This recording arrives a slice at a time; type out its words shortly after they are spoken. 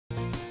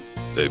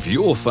If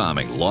you're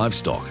farming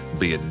livestock,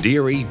 be it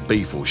dairy,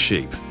 beef or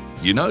sheep,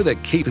 you know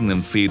that keeping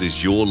them fed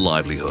is your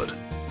livelihood.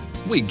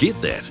 We get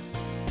that.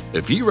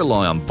 If you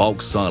rely on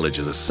bulk silage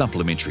as a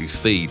supplementary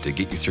feed to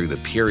get you through the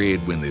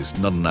period when there's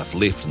not enough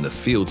left in the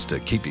fields to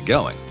keep you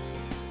going,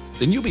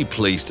 then you'll be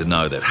pleased to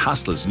know that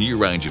Hustler's new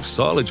range of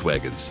silage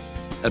wagons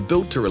are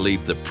built to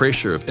relieve the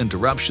pressure of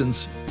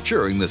interruptions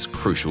during this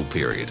crucial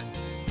period.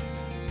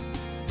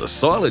 The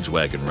silage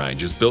wagon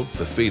range is built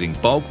for feeding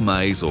bulk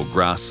maize or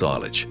grass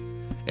silage,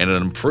 and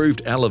an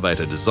improved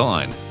elevator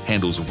design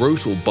handles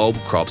root or bulb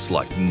crops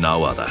like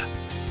no other.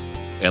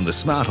 And the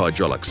smart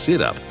hydraulic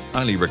setup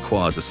only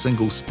requires a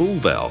single spool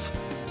valve,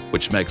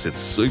 which makes it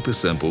super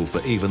simple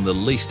for even the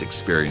least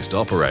experienced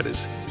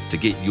operators to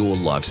get your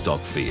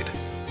livestock fed.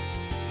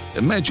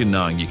 Imagine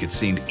knowing you could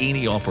send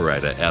any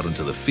operator out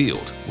into the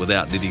field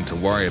without needing to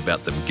worry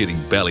about them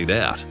getting bellied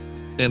out,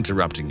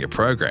 interrupting your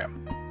program.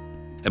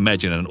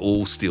 Imagine an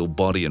all-steel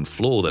body and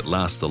floor that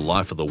lasts the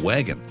life of the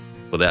wagon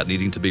without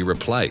needing to be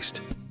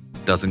replaced,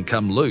 doesn't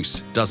come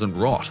loose, doesn't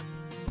rot.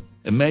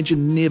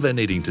 Imagine never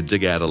needing to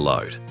dig out a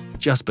load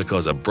just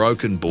because a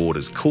broken board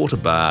has caught a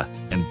bar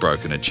and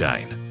broken a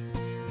chain.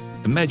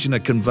 Imagine a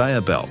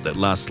conveyor belt that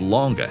lasts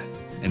longer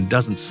and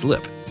doesn't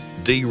slip,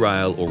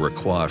 derail or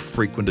require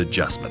frequent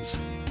adjustments.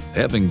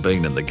 Having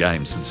been in the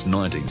game since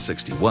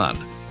 1961,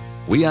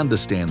 we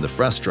understand the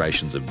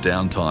frustrations of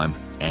downtime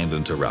and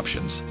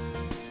interruptions,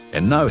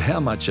 and know how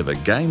much of a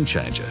game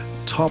changer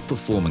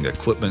top-performing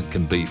equipment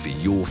can be for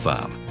your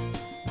farm.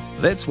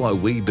 That's why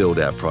we build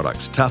our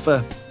products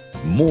tougher,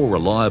 more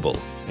reliable,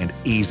 and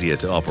easier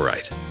to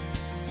operate.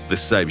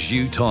 This saves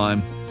you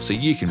time so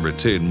you can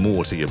return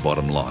more to your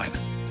bottom line.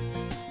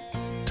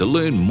 To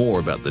learn more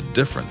about the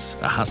difference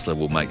a Hustler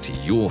will make to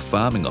your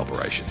farming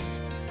operation,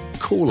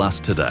 call us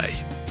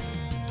today.